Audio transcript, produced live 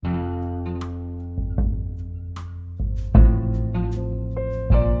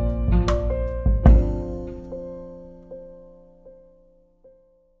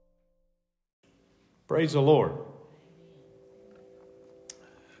Praise the Lord.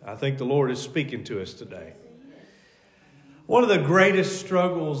 I think the Lord is speaking to us today. One of the greatest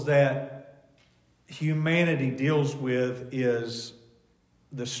struggles that humanity deals with is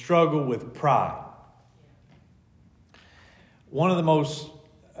the struggle with pride. One of the most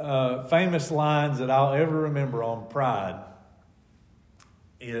famous lines that I'll ever remember on pride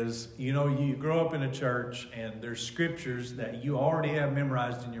is, you grow up in a church and there's scriptures that you already have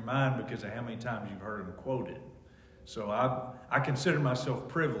memorized in your mind because of how many times you've heard them quoted. So I consider myself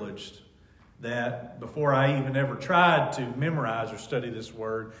privileged that before I even ever tried to memorize or study this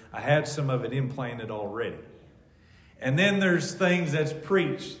word, I had some of it implanted already. And then there's things that's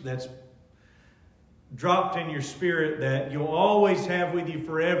preached, that's dropped in your spirit that you'll always have with you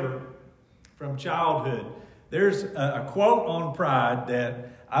forever from childhood. There's a quote on pride that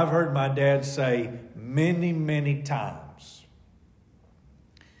I've heard my dad say many, many times.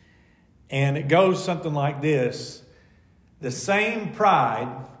 And it goes something like this: the same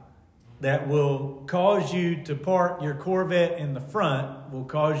pride that will cause you to park your Corvette in the front will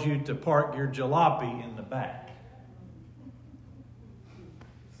cause you to park your jalopy in the back.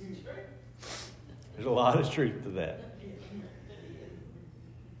 There's a lot of truth to that.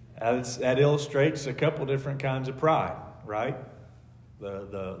 That illustrates a couple different kinds of pride, right?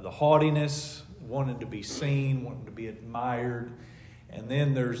 The haughtiness, wanting to be seen, wanting to be admired. And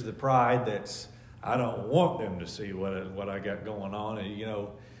then there's the pride that's, I don't want them to see what I got going on, And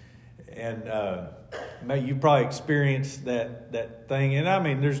you probably experienced that thing. And I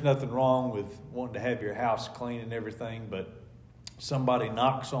mean, there's nothing wrong with wanting to have your house clean and everything, but somebody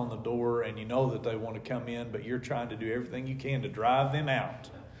knocks on the door and you know that they want to come in, but you're trying to do everything you can to drive them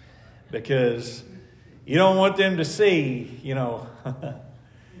out because you don't want them to see,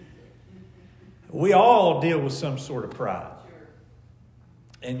 We all deal with some sort of pride.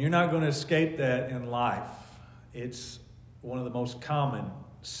 And you're not going to escape that in life. It's one of the most common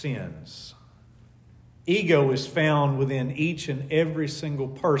sins. Ego is found within each and every single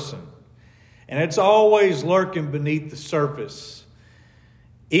person. And it's always lurking beneath the surface,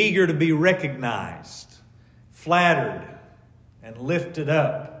 eager to be recognized, flattered, and lifted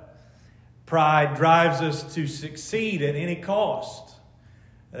up. Pride drives us to succeed at any cost.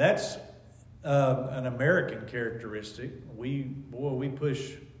 That's an American characteristic. We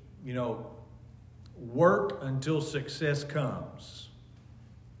push, work until success comes.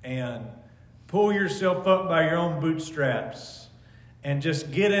 And pull yourself up by your own bootstraps and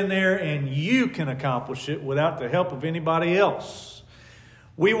just get in there and you can accomplish it without the help of anybody else.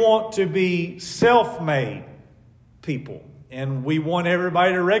 We want to be self-made people, and we want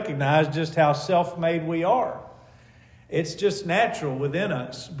everybody to recognize just how self-made we are. It's just natural within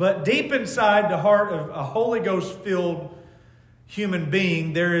us. But deep inside the heart of a Holy Ghost-filled human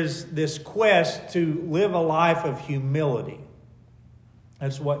being, there is this quest to live a life of humility.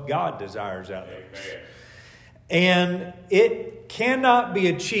 That's what God desires out of us. And it cannot be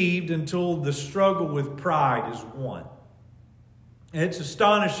achieved until the struggle with pride is won. It's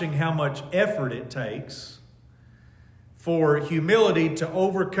astonishing how much effort it takes for humility to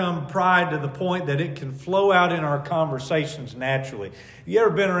overcome pride to the point that it can flow out in our conversations naturally. You ever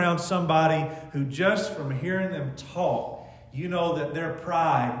been around somebody who just from hearing them talk, you know that their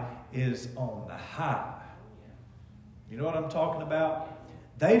pride is on the high? You know what I'm talking about?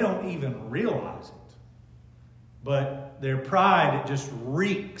 They don't even realize it. But their pride, it just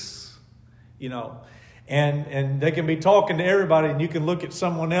reeks, And they can be talking to everybody, and you can look at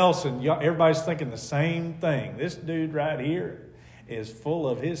someone else, and everybody's thinking the same thing. This dude right here is full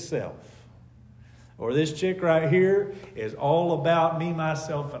of himself. Or this chick right here is all about me,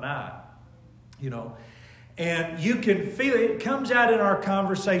 myself, and I. And you can feel it. It comes out in our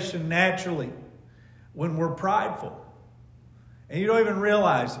conversation naturally when we're prideful. And you don't even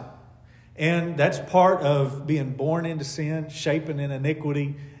realize it. And that's part of being born into sin, shaping in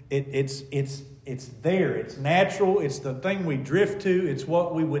iniquity. It's there. It's natural. It's the thing we drift to. It's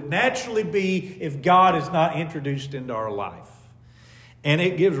what we would naturally be if God is not introduced into our life. And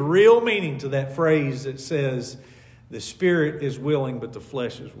it gives real meaning to that phrase that says, the spirit is willing, but the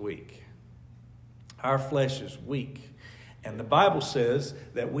flesh is weak. Our flesh is weak. And the Bible says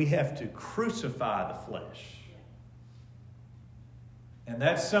that we have to crucify the flesh. And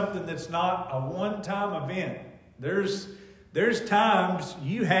that's something that's not a one-time event. There's times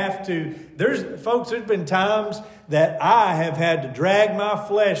you have to, there's been times that I have had to drag my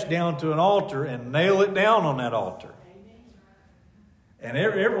flesh down to an altar and nail it down on that altar. And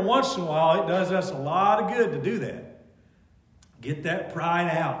every once in a while, it does us a lot of good to do that. Get that pride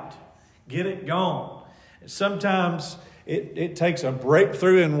out. Get it gone. Sometimes it takes a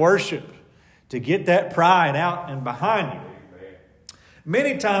breakthrough in worship to get that pride out and behind you. Amen.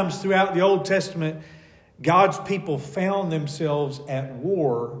 Many times throughout the Old Testament, God's people found themselves at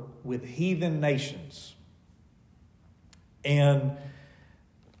war with heathen nations. And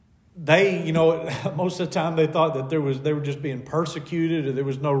they, most of the time they thought that they were just being persecuted or there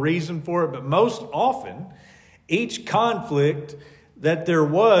was no reason for it. But most often, each conflict that there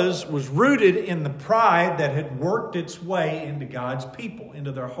was rooted in the pride that had worked its way into God's people,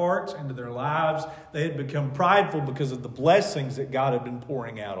 into their hearts, into their lives. They had become prideful because of the blessings that God had been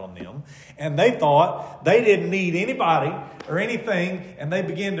pouring out on them. And they thought they didn't need anybody or anything, and they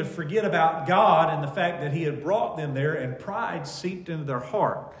began to forget about God and the fact that He had brought them there, and pride seeped into their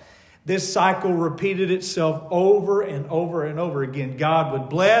heart. This cycle repeated itself over and over and over again. God would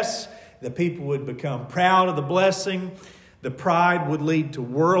bless, the people would become proud of the blessing. The pride would lead to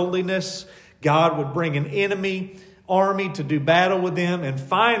worldliness. God would bring an enemy army to do battle with them. And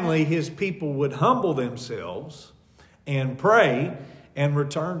finally, His people would humble themselves and pray and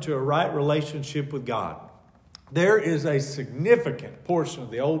return to a right relationship with God. There is a significant portion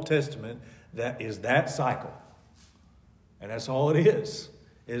of the Old Testament that is that cycle. And that's all it is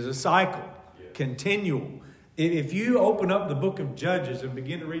a cycle, continual. If you open up the book of Judges and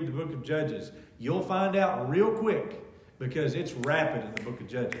begin to read the book of Judges, you'll find out real quick, because it's rapid in the book of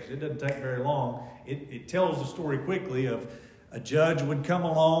Judges. It doesn't take very long. It tells the story quickly of a judge would come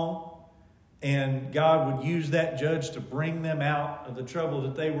along, and God would use that judge to bring them out of the trouble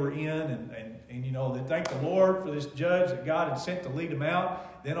that they were in. And they thank the Lord for this judge that God had sent to lead them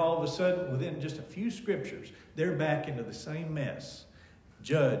out. Then all of a sudden, within just a few scriptures, they're back into the same mess.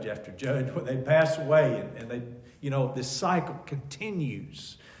 Judge after judge, they pass away, and this cycle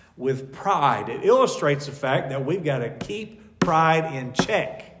continues with pride. It illustrates the fact that we've got to keep pride in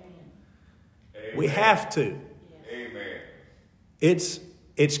check. Amen. We have to. Amen.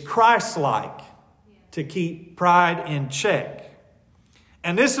 It's Christ-like to keep pride in check.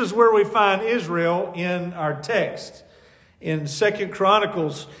 And this is where we find Israel in our text. In 2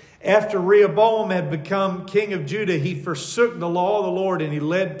 Chronicles, after Rehoboam had become king of Judah, he forsook the law of the Lord and he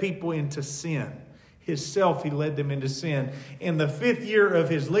led people into sin. Himself, he led them into sin. In the 5th year of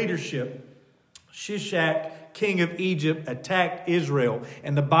his leadership, Shishak, king of Egypt, attacked Israel.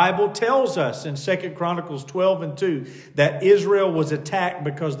 And the Bible tells us in 2 Chronicles 12:2 that Israel was attacked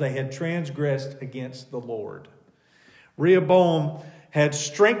because they had transgressed against the Lord. Rehoboam had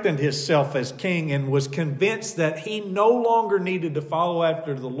strengthened himself as king and was convinced that he no longer needed to follow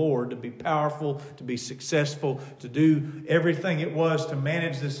after the Lord to be powerful, to be successful, to do everything it was to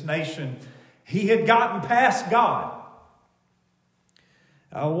manage this nation. He had gotten past God.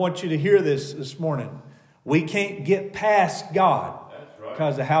 I want you to hear this morning. We can't get past God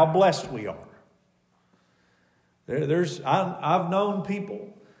because of how blessed we are. I've known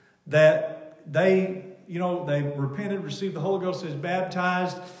people that they repented, received the Holy Ghost, is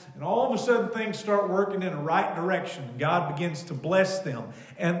baptized, and all of a sudden things start working in a right direction. God begins to bless them.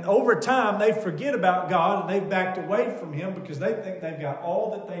 And over time, they forget about God and they've backed away from Him because they think they've got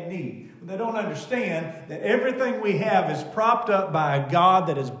all that they need. But they don't understand that everything we have is propped up by a God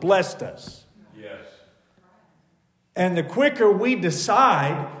that has blessed us. Yes. And the quicker we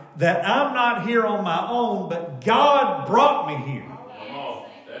decide that I'm not here on my own, but God brought me here, Come on.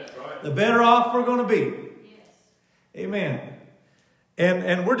 That's right. the better off we're going to be. Amen.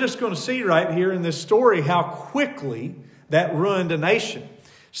 And we're just going to see right here in this story how quickly that ruined a nation.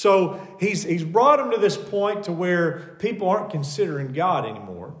 So he's brought them to this point to where people aren't considering God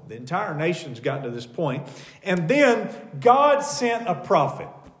anymore. The entire nation's gotten to this point. And then God sent a prophet.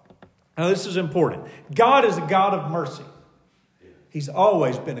 Now this is important. God is a God of mercy. He's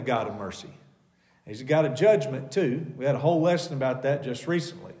always been a God of mercy. He's a God of judgment too. We had a whole lesson about that just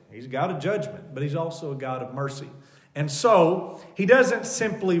recently. He's a God of judgment, but He's also a God of mercy. And so He doesn't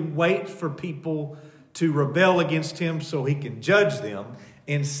simply wait for people to rebel against Him so He can judge them.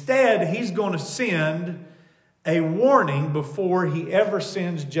 Instead, He's going to send a warning before He ever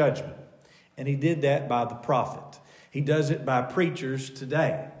sends judgment. And He did that by the prophet. He does it by preachers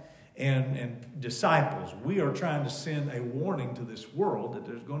today and disciples. We are trying to send a warning to this world that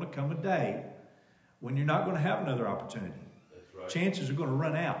there's going to come a day when you're not going to have another opportunity. That's right. Chances are going to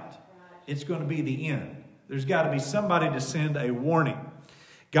run out. It's going to be the end. There's got to be somebody to send a warning.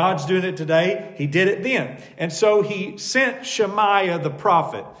 God's doing it today. He did it then. And so He sent Shemaiah the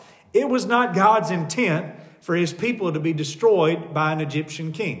prophet. It was not God's intent for His people to be destroyed by an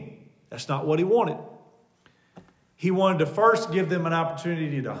Egyptian king. That's not what He wanted. He wanted to first give them an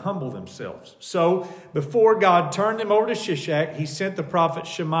opportunity to humble themselves. So before God turned them over to Shishak, He sent the prophet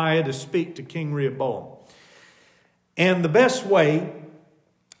Shemaiah to speak to King Rehoboam. And the best way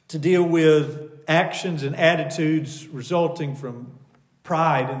to deal with actions and attitudes resulting from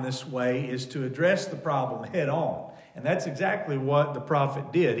pride in this way is to address the problem head on. And that's exactly what the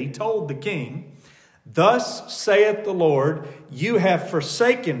prophet did. He told the king, "Thus saith the Lord, you have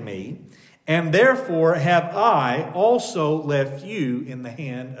forsaken me, and therefore have I also left you in the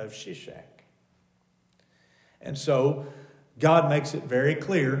hand of Shishak." And so God makes it very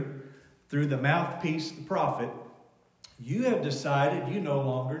clear through the mouthpiece, the prophet, you have decided you no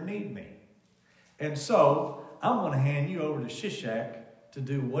longer need me. And so I'm going to hand you over to Shishak to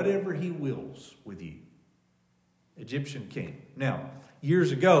do whatever he wills with you. Egyptian king. Now,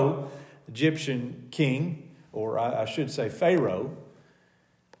 years ago, Egyptian king, or I should say Pharaoh,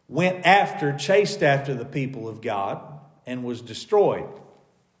 chased after the people of God and was destroyed.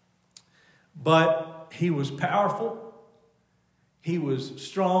 But he was powerful. He was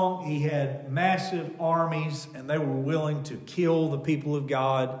strong. He had massive armies, and they were willing to kill the people of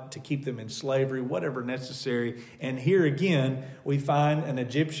God to keep them in slavery, whatever necessary. And here again, we find an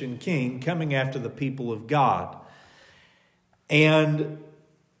Egyptian king coming after the people of God. And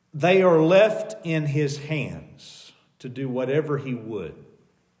they are left in his hands to do whatever he would.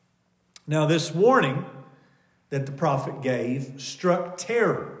 Now, this warning that the prophet gave struck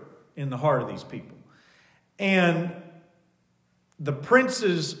terror in the heart of these people. And the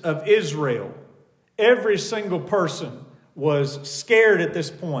princes of Israel, every single person was scared at this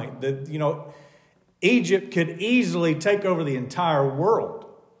point that, Egypt could easily take over the entire world.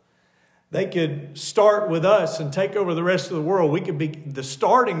 They could start with us and take over the rest of the world. We could be the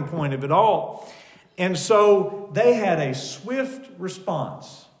starting point of it all. And so they had a swift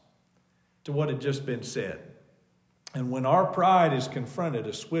response to what had just been said. And when our pride is confronted,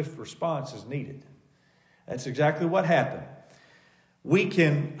 a swift response is needed. That's exactly what happened. We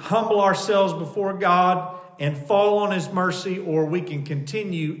can humble ourselves before God and fall on His mercy, or we can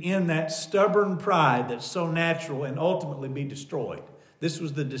continue in that stubborn pride that's so natural and ultimately be destroyed. This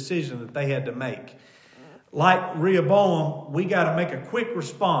was the decision that they had to make. Like Rehoboam, we got to make a quick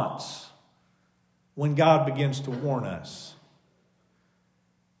response when God begins to warn us.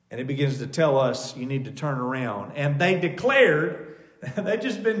 And He begins to tell us, you need to turn around. And they declared, they'd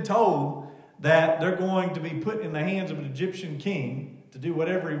just been told that they're going to be put in the hands of an Egyptian king to do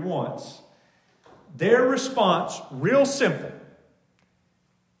whatever he wants. Their response, real simple.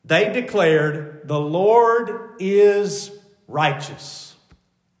 They declared, the Lord is righteous.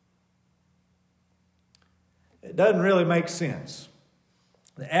 It doesn't really make sense.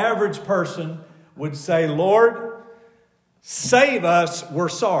 The average person would say, Lord, save us, we're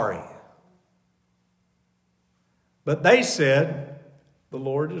sorry. But they said, the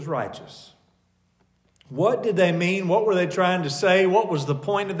Lord is righteous. What did they mean? What were they trying to say? What was the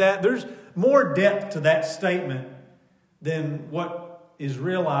point of that? There's more depth to that statement than what is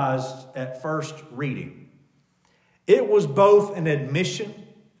realized at first reading. It was both an admission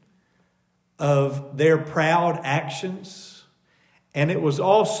of their proud actions, and it was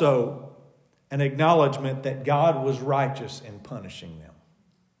also an acknowledgement that God was righteous in punishing them.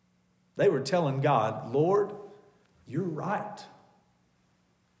 They were telling God, Lord, you're right.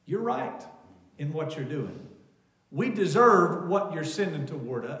 You're right in what you're doing. We deserve what you're sending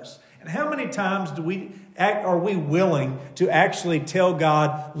toward us. And how many times are we willing to actually tell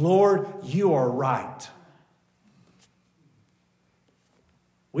God, Lord, you are right?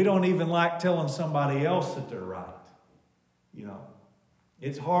 We don't even like telling somebody else that they're right.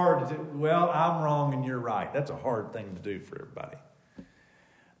 It's hard to do, I'm wrong and you're right. That's a hard thing to do for everybody.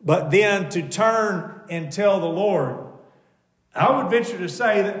 But then to turn and tell the Lord, I would venture to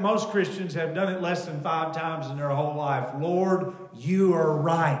say that most Christians have done it less than 5 times in their whole life. Lord, you are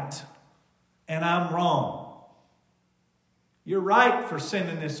right, and I'm wrong. You're right for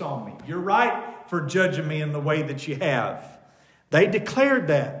sending this on me. You're right for judging me in the way that you have. They declared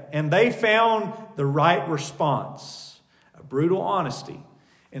that, and they found the right response, a brutal honesty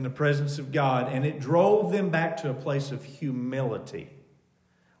in the presence of God, and it drove them back to a place of humility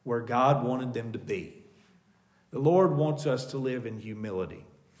where God wanted them to be. The Lord wants us to live in humility.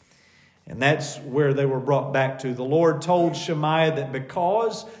 And that's where they were brought back to. The Lord told Shemaiah that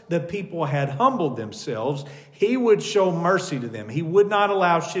because the people had humbled themselves, He would show mercy to them. He would not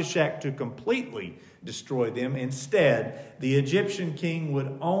allow Shishak to completely destroy them. Instead, the Egyptian king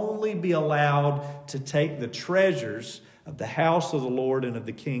would only be allowed to take the treasures of the house of the Lord and of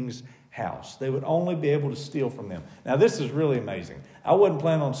the king's house. They would only be able to steal from them. Now, this is really amazing. I wasn't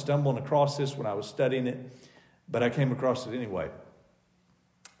planning on stumbling across this when I was studying it, but I came across it anyway.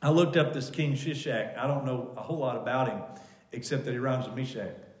 I looked up this King Shishak. I don't know a whole lot about him, except that he rhymes with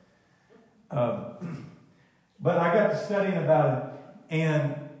Meshach. But I got to studying about him,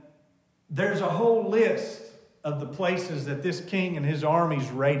 and there's a whole list of the places that this king and his armies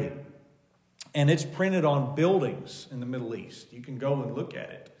raided. And it's printed on buildings in the Middle East. You can go and look at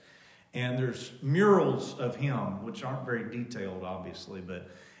it. And there's murals of him, which aren't very detailed, obviously, but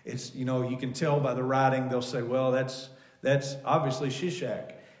it's, you can tell by the writing. They'll say, well, that's obviously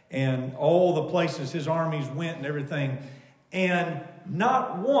Shishak, and all the places his armies went and everything. And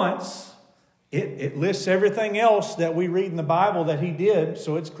not once, it lists everything else that we read in the Bible that he did,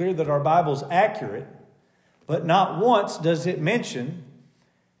 so it's clear that our Bible's accurate. But not once does it mention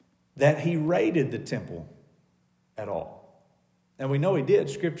that he raided the temple at all. And we know he did.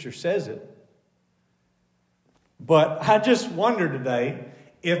 Scripture says it. But I just wonder today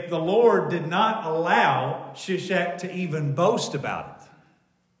if the Lord did not allow Shishak to even boast about it.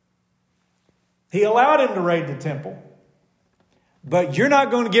 He allowed him to raid the temple. But you're not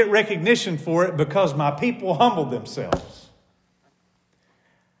going to get recognition for it because my people humbled themselves.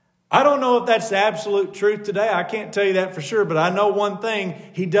 I don't know if that's the absolute truth today. I can't tell you that for sure. But I know one thing.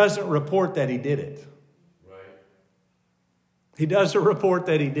 He doesn't report that he did it. He doesn't report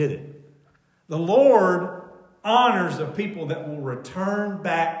that he did it. The Lord honors the people that will return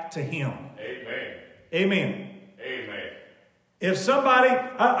back to him. Amen. Amen. Amen. If somebody,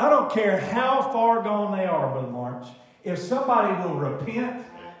 I don't care how far gone they are, Brother Lawrence, if somebody will repent,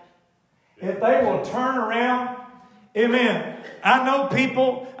 if they will turn around, amen. I know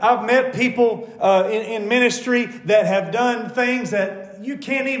people, I've met people in ministry that have done things that you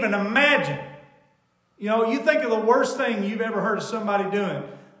can't even imagine. You think of the worst thing you've ever heard of somebody doing.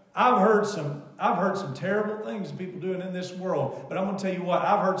 I've heard some terrible things people doing in this world. But I'm going to tell you what,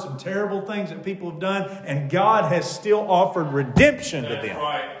 I've heard some terrible things that people have done, and God has still offered redemption to them.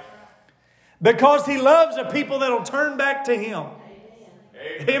 Right. Because he loves the people that will turn back to him.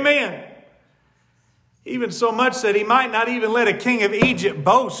 Amen. Amen. Even so much that he might not even let a king of Egypt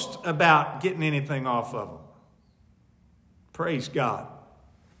boast about getting anything off of him. Praise God.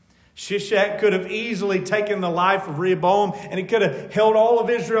 Shishak could have easily taken the life of Rehoboam, and he could have held all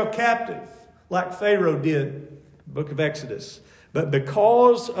of Israel captive like Pharaoh did, book of Exodus. But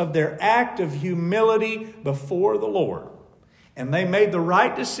because of their act of humility before the Lord, and they made the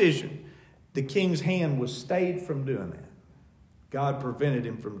right decision, the king's hand was stayed from doing that. God prevented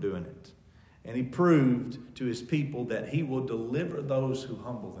him from doing it. And he proved to his people that he will deliver those who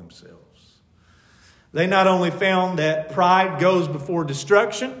humble themselves. They not only found that pride goes before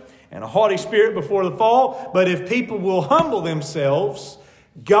destruction and a haughty spirit before the fall, but if people will humble themselves,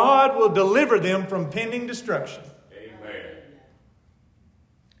 God will deliver them from pending destruction. Amen.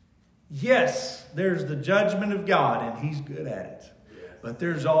 Yes, there's the judgment of God, and he's good at it. But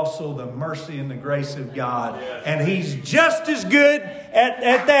there's also the mercy and the grace of God. And he's just as good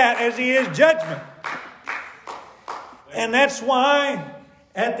at that as he is judgment. And that's why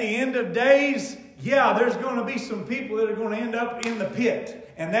at the end of days, there's going to be some people that are going to end up in the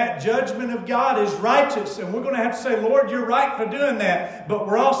pit. And that judgment of God is righteous. And we're going to have to say, Lord, you're right for doing that. But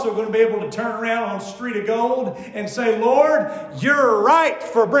we're also going to be able to turn around on Street of Gold and say, Lord, you're right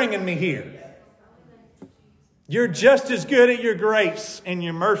for bringing me here. You're just as good at your grace and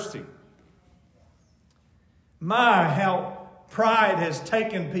your mercy. My, how pride has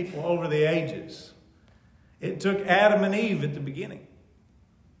taken people over the ages. It took Adam and Eve at the beginning.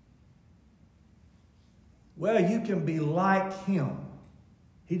 Well, you can be like him.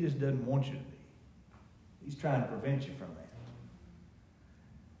 He just doesn't want you to be. He's trying to prevent you from that.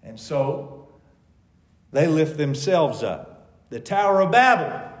 And so they lift themselves up. The Tower of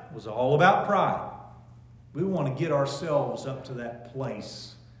Babel was all about pride. We want to get ourselves up to that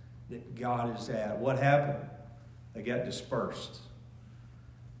place that God is at. What happened? They got dispersed.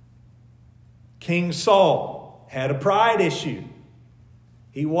 King Saul had a pride issue.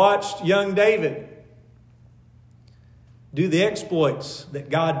 He watched young David do the exploits that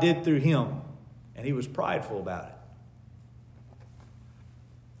God did through him, and he was prideful about it.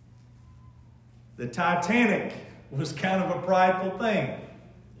 The Titanic was kind of a prideful thing.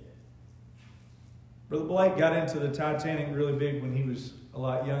 Brother Blake got into the Titanic really big when he was a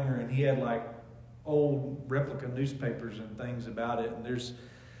lot younger, and he had like old replica newspapers and things about it. And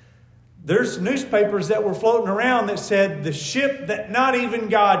there's newspapers that were floating around that said the ship that not even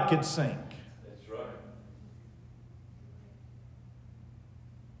God could sink. That's right.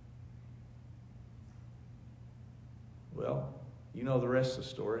 Well, you know the rest of the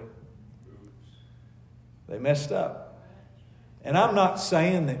story. They messed up. And I'm not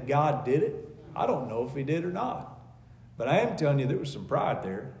saying that God did it. I don't know if he did or not. But I am telling you there was some pride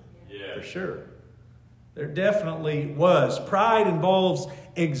there. Yeah. For sure. There definitely was. Pride involves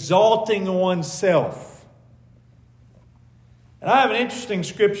exalting oneself. And I have an interesting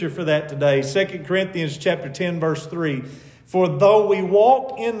scripture for that today. 2 Corinthians chapter 10, verse 3. For though we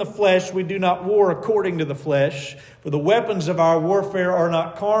walk in the flesh, we do not war according to the flesh. For the weapons of our warfare are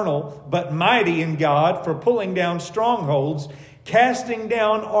not carnal, but mighty in God for pulling down strongholds, casting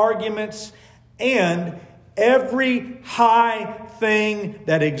down arguments, and every high thing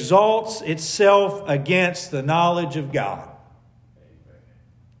that exalts itself against the knowledge of God.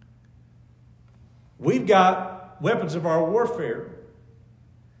 We've got weapons of our warfare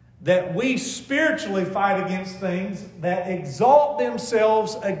that we spiritually fight against things that exalt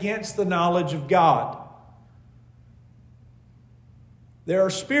themselves against the knowledge of God. There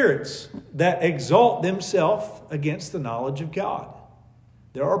are spirits that exalt themselves against the knowledge of God.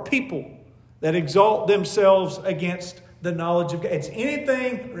 There are people that exalt themselves against the knowledge of God. It's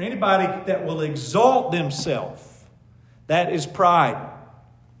anything or anybody that will exalt themselves. That is pride.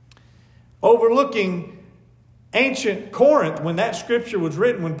 Overlooking ancient Corinth, when that scripture was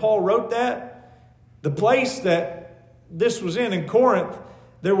written, when Paul wrote that, the place that this was in Corinth,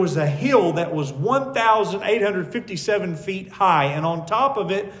 there was a hill that was 1,857 feet high, and on top of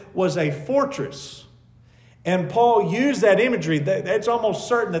it was a fortress. And Paul used that imagery. It's almost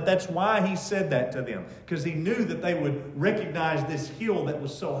certain that that's why he said that to them, because he knew that they would recognize this hill that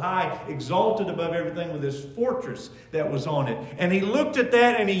was so high, exalted above everything, with this fortress that was on it. And he looked at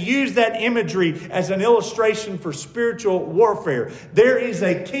that and he used that imagery as an illustration for spiritual warfare. There is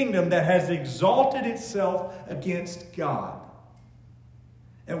a kingdom that has exalted itself against God.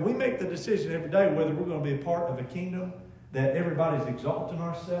 And we make the decision every day whether we're going to be a part of a kingdom that everybody's exalting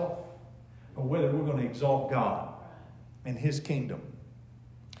ourselves, or whether we're going to exalt God and His kingdom.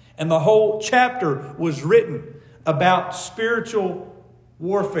 And the whole chapter was written about spiritual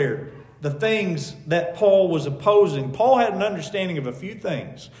warfare, the things that Paul was opposing. Paul had an understanding of a few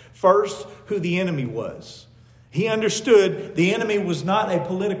things. First, who the enemy was. He understood the enemy was not a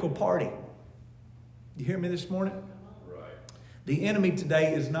political party. You hear me this morning? Right. The enemy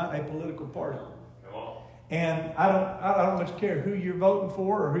today is not a political party. Come on. And I don't much care who you're voting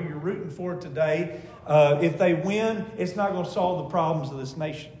for or who you're rooting for today. If they win, it's not going to solve the problems of this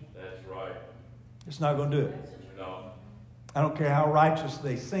nation. That's right. It's not going to do it. No. I don't care how righteous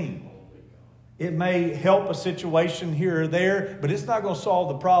they seem. It may help a situation here or there, but it's not going to solve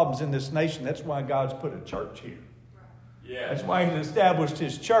the problems in this nation. That's why God's put a church here. Yeah. That's why He's established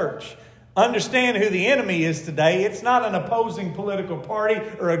His church. Understand who the enemy is today. It's not an opposing political party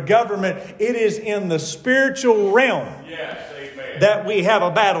or a government. It is in the spiritual realm. Yes, amen. That we have a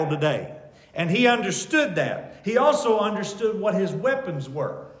battle today. And he understood that. He also understood what his weapons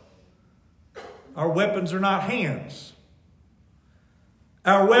were. Our weapons are not hands.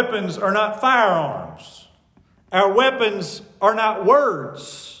 Our weapons are not firearms. Our weapons are not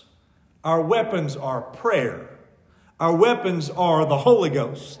words. Our weapons are prayer. Our weapons are the Holy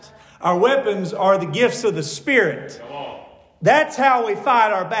Ghost. Our weapons are the gifts of the Spirit. Come on. That's how we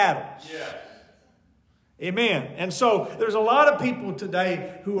fight our battles. Yes. Amen. And so there's a lot of people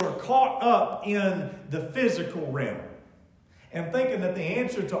today who are caught up in the physical realm and thinking that the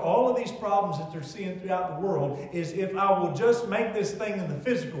answer to all of these problems that they're seeing throughout the world is if I will just make this thing in the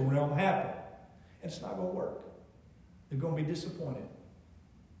physical realm happen. It's not going to work. They're going to be disappointed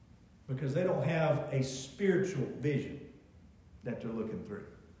because they don't have a spiritual vision that they're looking through.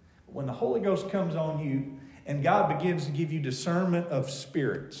 When the Holy Ghost comes on you and God begins to give you discernment of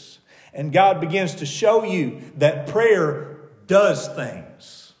spirits, and God begins to show you that prayer does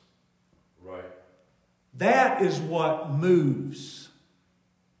things. Right. That is what moves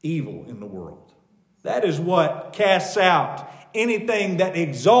evil in the world. That is what casts out anything that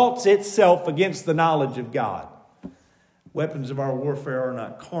exalts itself against the knowledge of God. Weapons of our warfare are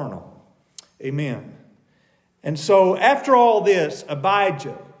not carnal. Amen. And so after all this,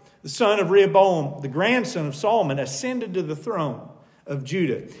 Abijah, the son of Rehoboam, the grandson of Solomon, ascended to the throne of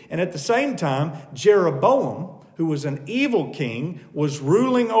Judah. And at the same time, Jeroboam, who was an evil king, was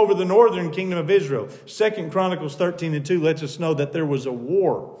ruling over the northern kingdom of Israel. 2 Chronicles 13:2 lets us know that there was a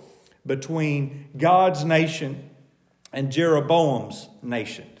war between God's nation and Jeroboam's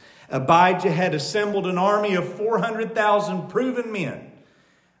nation. Abijah had assembled an army of 400,000 proven men,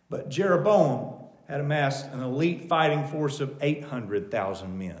 but Jeroboam had amassed an elite fighting force of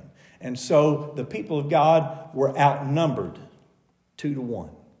 800,000 men. And so the people of God were outnumbered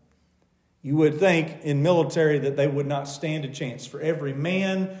 2-1. You would think in military that they would not stand a chance. For every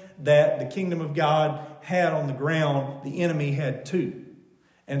man that the kingdom of God had on the ground, the enemy had 2.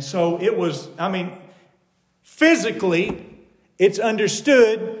 And so it was, physically, it's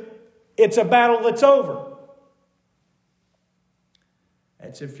understood it's a battle that's over.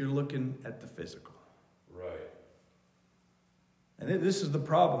 That's if you're looking at the physical. Right. And this is the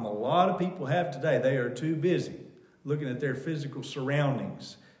problem a lot of people have today. They are too busy looking at their physical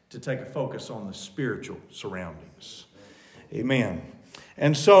surroundings to take a focus on the spiritual surroundings. Amen.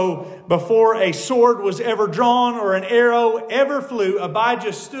 And so, before a sword was ever drawn or an arrow ever flew,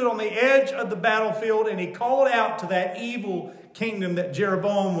 Abijah stood on the edge of the battlefield and he called out to that evil kingdom that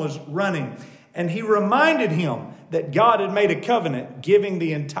Jeroboam was running. And he reminded him that God had made a covenant giving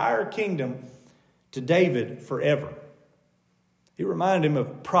the entire kingdom to David forever. He reminded him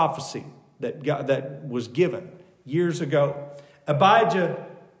of prophecy that was given years ago. Abijah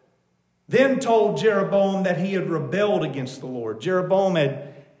then told Jeroboam that he had rebelled against the Lord. Jeroboam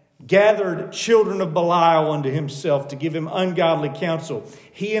had gathered children of Belial unto himself to give him ungodly counsel.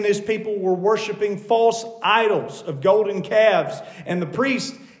 He and his people were worshiping false idols of golden calves, and the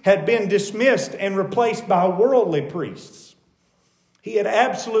priests had been dismissed and replaced by worldly priests. He had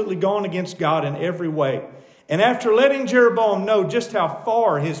absolutely gone against God in every way. And after letting Jeroboam know just how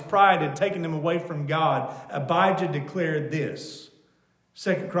far his pride had taken him away from God, Abijah declared this.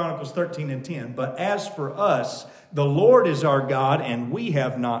 2 Chronicles 13:10. But as for us, the Lord is our God, and we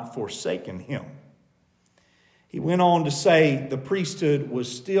have not forsaken him. He went on to say the priesthood was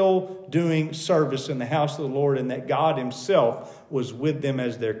still doing service in the house of the Lord, and that God himself was with them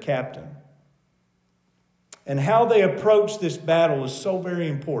as their captain. And how they approached this battle is so very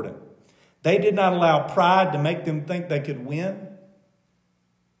important. They did not allow pride to make them think they could win.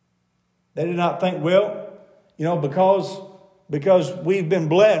 They did not think, well, because we've been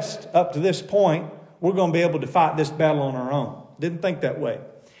blessed up to this point, we're going to be able to fight this battle on our own. Didn't think that way.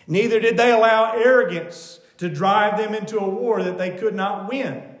 Neither did they allow arrogance to drive them into a war that they could not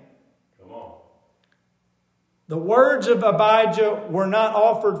win. Come on. The words of Abijah were not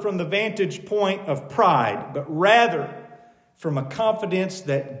offered from the vantage point of pride, but rather from a confidence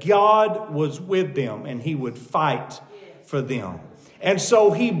that God was with them and he would fight for them. And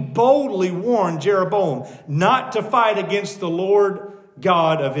so he boldly warned Jeroboam not to fight against the Lord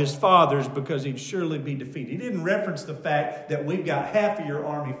God of his fathers because he'd surely be defeated. He didn't reference the fact that we've got half of your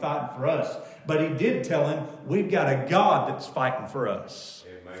army fighting for us, but he did tell him we've got a God that's fighting for us.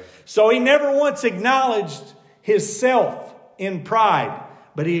 Amen. So he never once acknowledged his self in pride,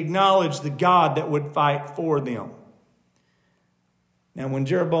 but he acknowledged the God that would fight for them. Now, when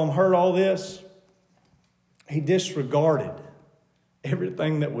Jeroboam heard all this, he disregarded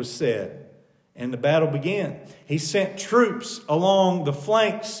everything that was said, and the battle began. He sent troops along the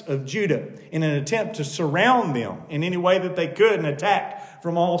flanks of Judah in an attempt to surround them in any way that they could and attack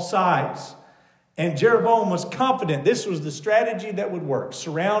from all sides. And Jeroboam was confident this was the strategy that would work.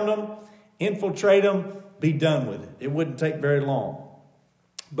 Surround them, infiltrate them, be done with it. It wouldn't take very long.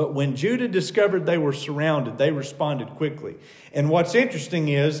 But when Judah discovered they were surrounded, they responded quickly. And what's interesting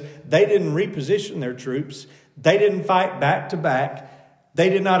is they didn't reposition their troops. They didn't fight back to back. They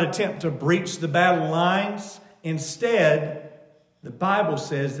did not attempt to breach the battle lines. Instead, the Bible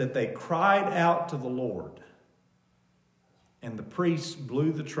says that they cried out to the Lord. And the priests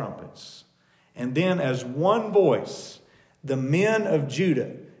blew the trumpets. And then as one voice, the men of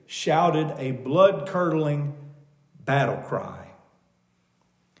Judah shouted a blood-curdling battle cry.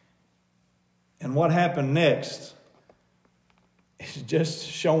 And what happened next is just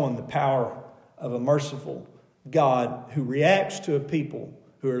showing the power of a merciful God who reacts to a people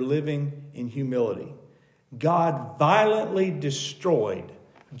who are living in humility. God violently destroyed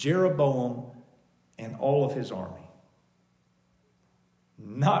Jeroboam and all of his army.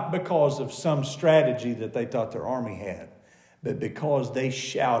 Not because of some strategy that they thought their army had, but because they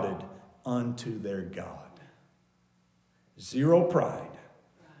shouted unto their God. Zero pride.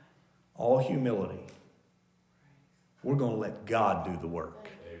 All humility. We're going to let God do the work.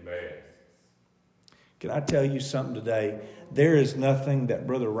 Amen. Can I tell you something today? There is nothing that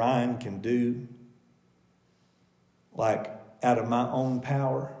Brother Ryan can do like out of my own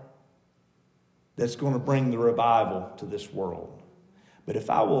power that's going to bring the revival to this world. But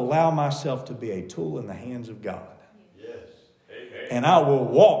if I will allow myself to be a tool in the hands of God, Yes. Amen. and I will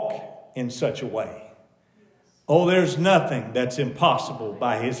walk in such a way, oh, there's nothing that's impossible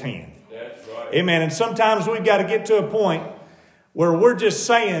by his hand. That's right. Amen. And sometimes we've got to get to a point where we're just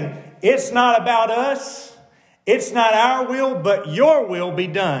saying, it's not about us. It's not our will, but your will be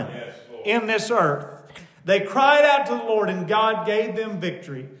done Yes, Lord. in this earth. They cried out to the Lord and God gave them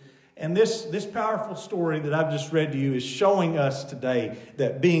victory. And this powerful story that I've just read to you is showing us today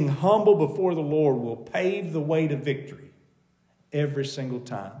that being humble before the Lord will pave the way to victory every single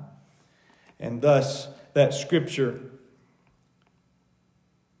time. And thus, that scripture,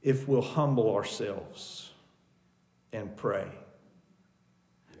 if we'll humble ourselves and pray.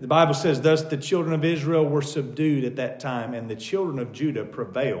 The Bible says, thus the children of Israel were subdued at that time, and the children of Judah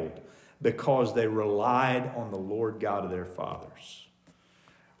prevailed because they relied on the Lord God of their fathers.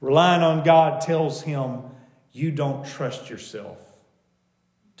 Relying on God tells him you don't trust yourself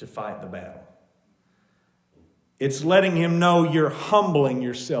to fight the battle. It's letting him know you're humbling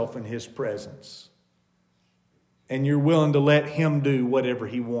yourself in his presence. And you're willing to let him do whatever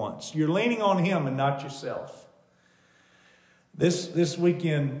he wants. You're leaning on him and not yourself. This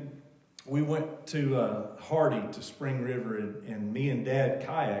weekend, we went to Hardy to Spring River, and me and Dad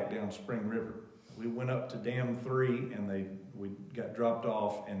kayaked down Spring River. We went up to Dam 3, and we got dropped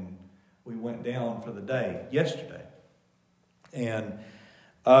off, and we went down for the day yesterday. And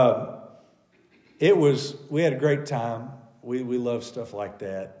we had a great time. We love stuff like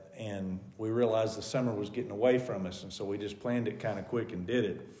that. And we realized the summer was getting away from us, and so we just planned it kind of quick and did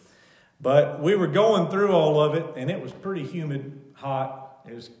it. But we were going through all of it, and it was pretty humid, hot.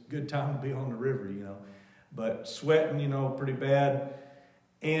 It was a good time to be on the river, but sweating, pretty bad.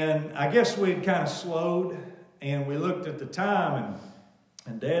 And I guess we had kind of slowed, and we looked at the time,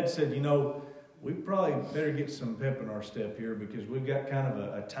 and Dad said, we probably better get some pep in our step here because we've got kind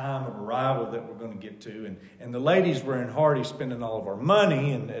of a time of arrival that we're going to get to. And the ladies were in Hardy spending all of our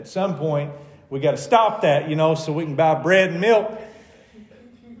money. And at some point, we got to stop that, so we can buy bread and milk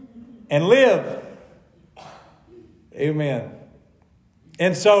and live. Amen.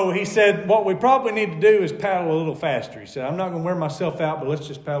 And so he said, what we probably need to do is paddle a little faster. He said, I'm not going to wear myself out, but let's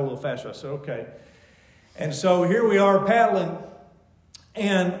just paddle a little faster. I said, okay. And so here we are paddling,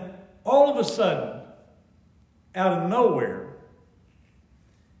 and all of a sudden, out of nowhere,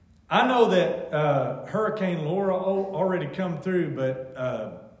 I know that Hurricane Laura already come through, but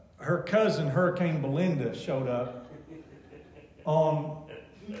her cousin, Hurricane Belinda, showed up on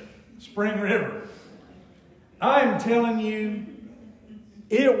Spring River. I'm telling you,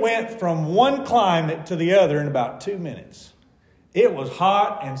 it went from one climate to the other in about 2 minutes. It was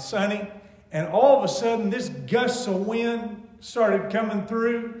hot and sunny, and all of a sudden, this gust of wind started coming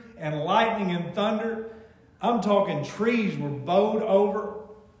through, and lightning and thunder. I'm talking trees were bowed over.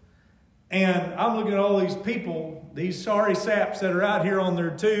 And I'm looking at all these people, these sorry saps that are out here on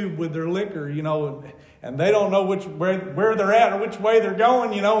their tube with their liquor, and they don't know where they're at or which way they're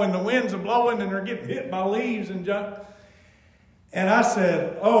going, and the winds are blowing and they're getting hit by leaves and junk. And I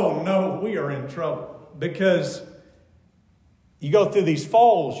said, oh no, we are in trouble. Because you go through these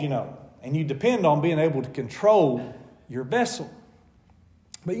falls, and you depend on being able to control your vessel.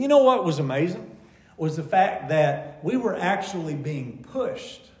 But you know what was amazing? Was the fact that we were actually being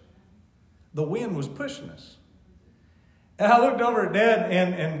pushed. The wind was pushing us. And I looked over at Dad,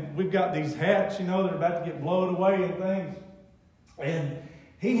 and we've got these hats, that are about to get blown away and things. And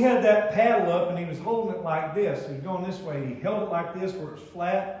he had that paddle up, and he was holding it like this. He was going this way. He held it like this where it's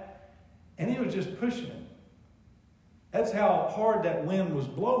flat, and he was just pushing it. That's how hard that wind was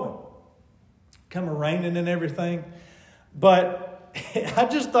blowing. Come raining and everything. But I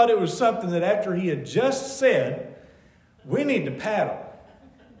just thought it was something that after he had just said, we need to paddle.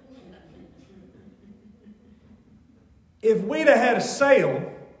 If we'd have had a sail,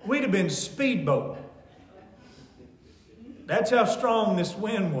 we'd have been speedboat. That's how strong this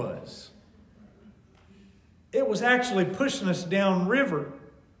wind was. It was actually pushing us down river.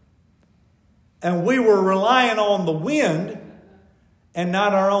 And we were relying on the wind and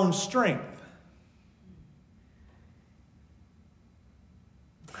not our own strength.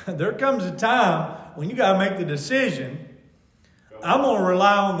 There comes a time when you got to make the decision. I'm going to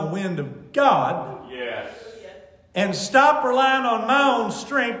rely on the wind of God. Yes. And stop relying on my own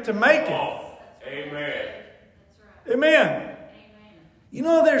strength to make it. Amen. Amen.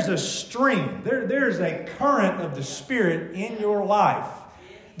 There's a stream. There's a current of the Spirit in your life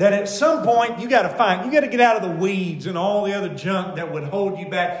that at some point you got to find. You got to get out of the weeds and all the other junk that would hold you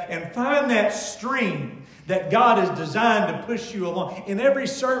back and find that stream that God is designed to push you along. In every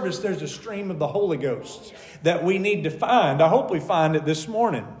service, there's a stream of the Holy Ghost that we need to find. I hope we find it this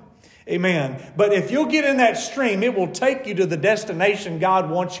morning. Amen. But if you'll get in that stream, it will take you to the destination God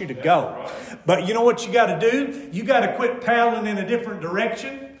wants you to go. But you know what you got to do? You got to quit paddling in a different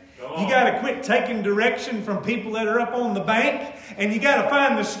direction. You got to quit taking direction from people that are up on the bank. And you got to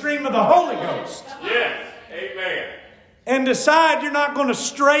find the stream of the Holy Ghost. Yes. Amen. And decide you're not going to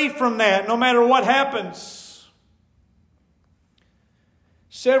stray from that no matter what happens.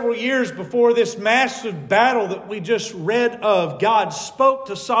 Several years before this massive battle that we just read of, God spoke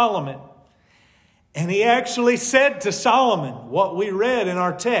to Solomon. And he actually said to Solomon what we read in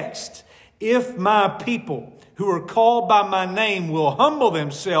our text. If my people who are called by my name will humble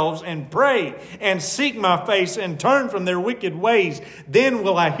themselves and pray and seek my face and turn from their wicked ways, then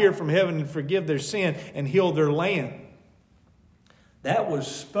will I hear from heaven and forgive their sin and heal their land. That was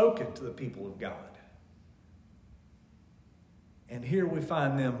spoken to the people of God. And here we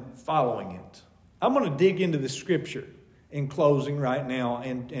find them following it. I'm going to dig into the scripture in closing right now,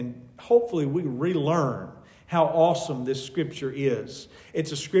 and hopefully we relearn how awesome this scripture is.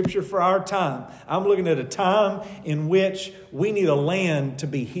 It's a scripture for our time. I'm looking at a time in which we need a land to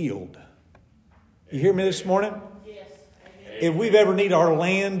be healed. You hear me this morning? Yes. If we've ever needed our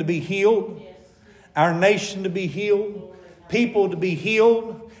land to be healed, our nation to be healed, people to be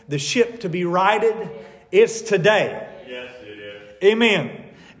healed, the ship to be righted, it's today. Yes, it is. Amen.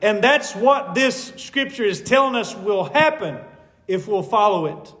 And that's what this scripture is telling us will happen if we'll follow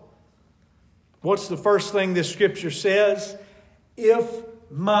it. What's the first thing this scripture says? If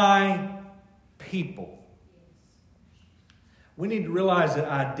my people. We need to realize that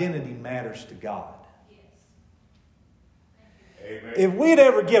identity matters to God. Amen. If we'd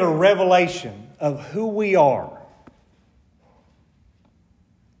ever get a revelation of who we are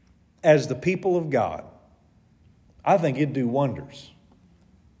as the people of God, I think it'd do wonders.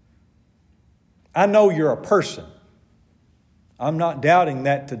 I know you're a person. I'm not doubting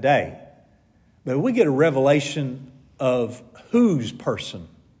that today. But we get a revelation of whose person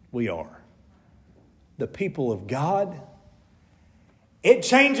we are. The people of God. It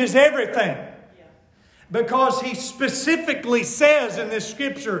changes everything. Because he specifically says in this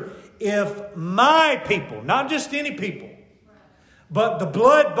scripture, if my people, not just any people, but the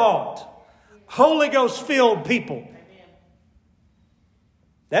blood-bought, Holy Ghost-filled people.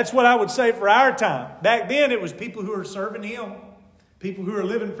 That's what I would say for our time. Back then it was people who are serving Him. People who are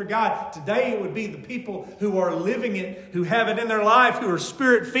living for God. Today it would be the people who are living it, who have it in their life, who are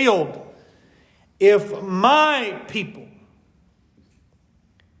Spirit-filled. If my people,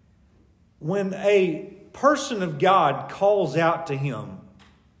 when a person of God calls out to Him,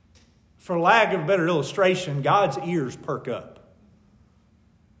 for lack of a better illustration, God's ears perk up.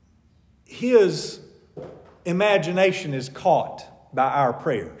 His imagination is caught by our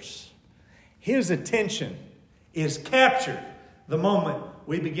prayers. His attention is captured the moment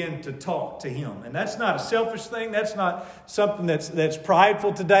we begin to talk to Him. And that's not a selfish thing. That's not something that's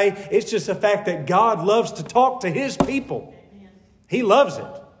prideful today. It's just the fact that God loves to talk to His people. He loves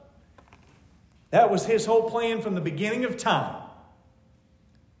it. That was His whole plan from the beginning of time.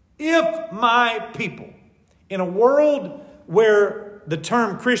 If my people, in a world where the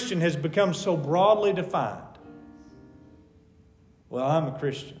term Christian has become so broadly defined, well, I'm a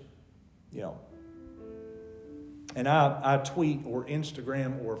Christian, and I tweet or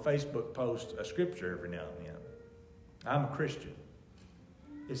Instagram or Facebook post a scripture every now and then. I'm a Christian.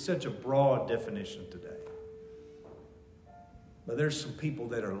 It's such a broad definition today. But there's some people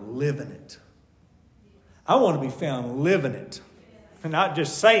that are living it. I want to be found living it and not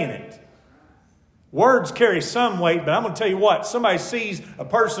just saying it. Words carry some weight, but I'm going to tell you what. Somebody sees a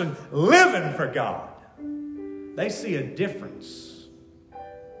person living for God. They see a difference.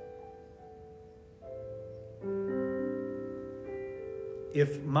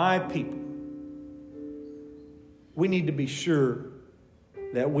 If my people, we need to be sure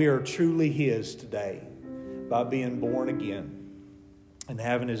that we are truly His today by being born again and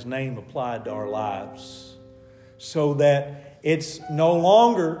having His name applied to our lives, so that it's no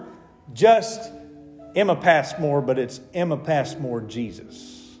longer just Emma Passmore, but it's Emma Passmore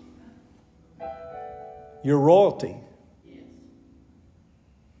Jesus. Your royalty.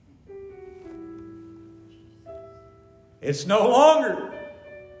 It's no longer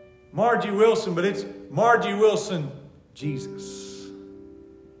Margie Wilson, but it's Margie Wilson Jesus.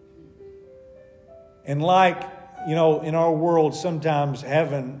 And like, in our world, sometimes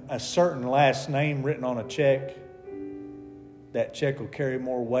having a certain last name written on a check, that check will carry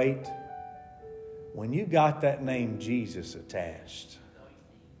more weight. When you got that name Jesus attached,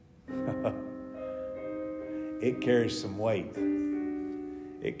 it carries some weight.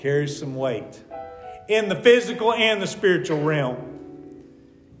 It carries some weight in the physical and the spiritual realm.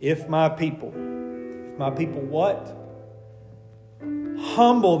 If my people what?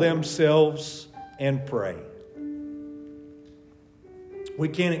 Humble themselves and pray. We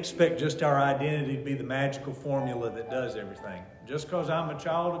can't expect just our identity to be the magical formula that does everything. Just because I'm a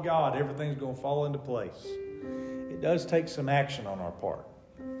child of God, everything's going to fall into place. It does take some action on our part.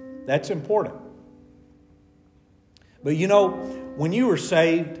 That's important. But when you were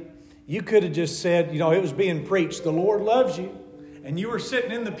saved, you could have just said, it was being preached, the Lord loves you. And you were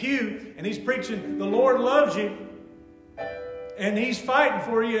sitting in the pew and He's preaching, the Lord loves you. And He's fighting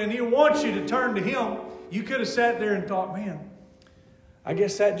for you and He wants you to turn to Him. You could have sat there and thought, man, I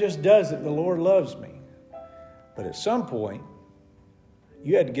guess that just does it. The Lord loves me. But at some point,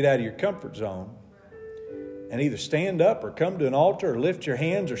 you had to get out of your comfort zone and either stand up or come to an altar or lift your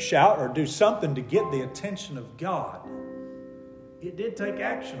hands or shout or do something to get the attention of God. It did take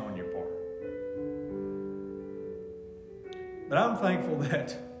action on your part. But I'm thankful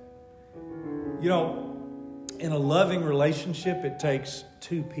that, in a loving relationship, it takes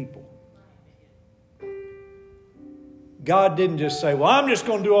two people. God didn't just say, well, I'm just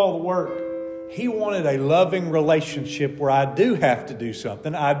going to do all the work. He wanted a loving relationship where I do have to do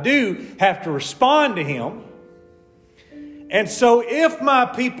something. I do have to respond to Him. And so if my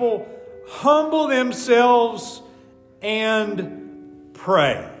people humble themselves and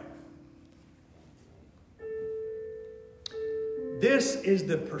pray. This is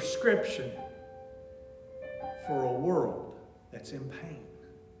the prescription for a world that's in pain.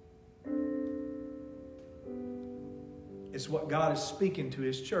 It's what God is speaking to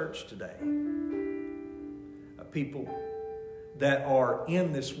His church today. A people that are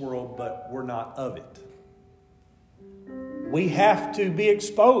in this world, but we're not of it. We have to be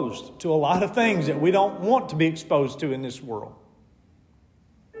exposed to a lot of things that we don't want to be exposed to in this world.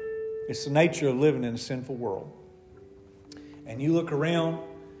 It's the nature of living in a sinful world. And you look around,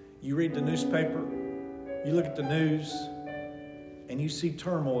 you read the newspaper, you look at the news, and you see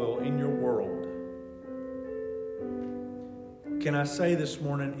turmoil in your world. Can I say this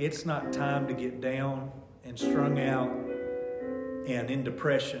morning, it's not time to get down and strung out and in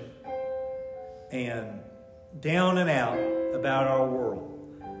depression and down and out about our world.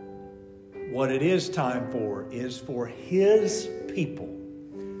 What it is time for is for His people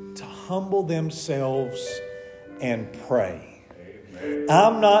to humble themselves and pray. Amen.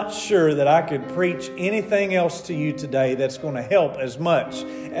 I'm not sure that I could preach anything else to you today that's going to help as much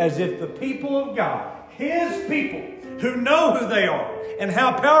as if the people of God, His people, who know who they are and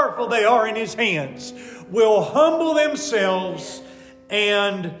how powerful they are in His hands, will humble themselves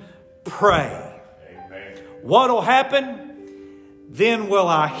and pray. Amen. What will happen? Then will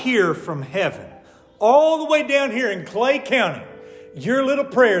I hear from heaven. All the way down here in Clay County, your little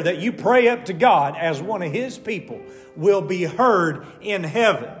prayer that you pray up to God as one of His people will be heard in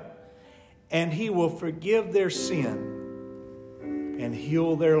heaven. And He will forgive their sin and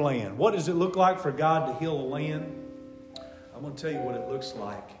heal their land. What does it look like for God to heal a land? I'm going to tell you what it looks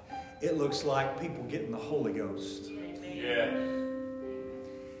like. It looks like people getting the Holy Ghost. Yes.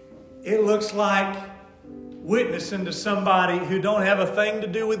 It looks like witnessing to somebody who don't have a thing to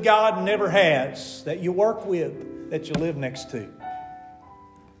do with God and never has, that you work with, that you live next to.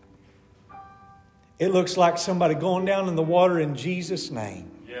 It looks like somebody going down in the water in Jesus'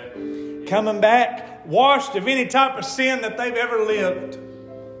 name. Yes. Coming back, washed of any type of sin that they've ever lived.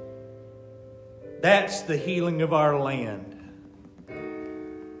 That's the healing of our land.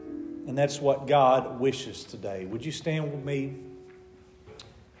 And that's what God wishes today. Would you stand with me?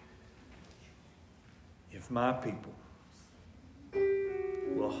 If my people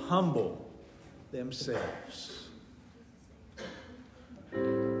will humble themselves.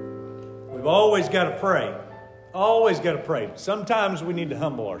 We've always got to pray. Always got to pray. Sometimes we need to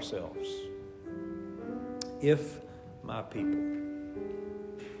humble ourselves. If my people.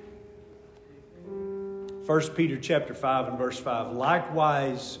 1 Peter chapter 5 and verse 5.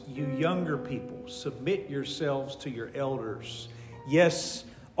 Likewise, you younger people, submit yourselves to your elders. Yes,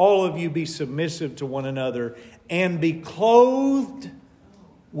 all of you be submissive to one another and be clothed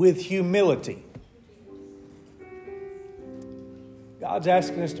with humility. God's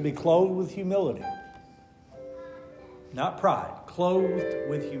asking us to be clothed with humility. Not pride. Clothed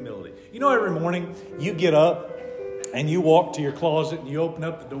with humility. You know, every morning you get up and you walk to your closet and you open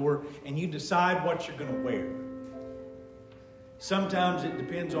up the door and you decide what you're going to wear. Sometimes it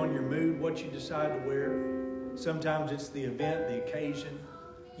depends on your mood what you decide to wear. Sometimes it's the event, the occasion.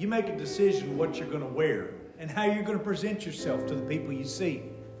 You make a decision what you're going to wear and how you're going to present yourself to the people you see.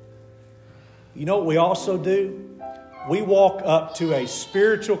 You know what we also do? We walk up to a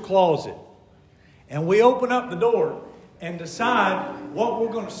spiritual closet and we open up the door and decide what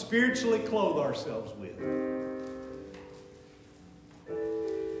we're going to spiritually clothe ourselves with.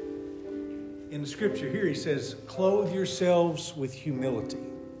 In the scripture here, he says, clothe yourselves with humility.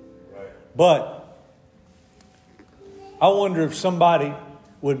 Right. But I wonder if somebody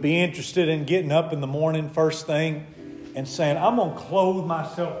would be interested in getting up in the morning, first thing, and saying, I'm going to clothe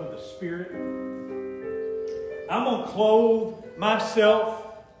myself with the Spirit. I'm going to clothe myself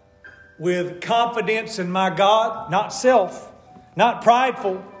with confidence in my God, not self, not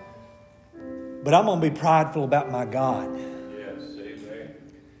prideful, but I'm going to be prideful about my God.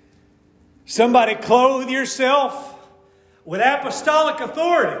 Somebody clothe yourself with apostolic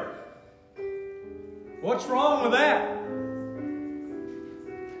authority. What's wrong with that?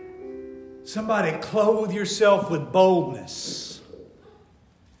 Somebody clothe yourself with boldness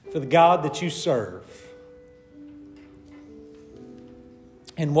for the God that you serve.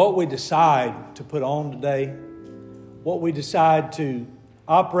 And what we decide to put on today, what we decide to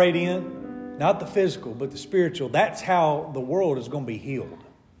operate in, not the physical, but the spiritual, that's how the world is going to be healed.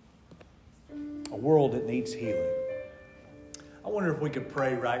 A world that needs healing. I wonder if we could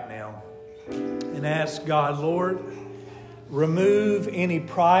pray right now and ask God, Lord, remove any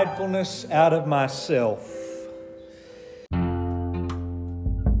pridefulness out of myself.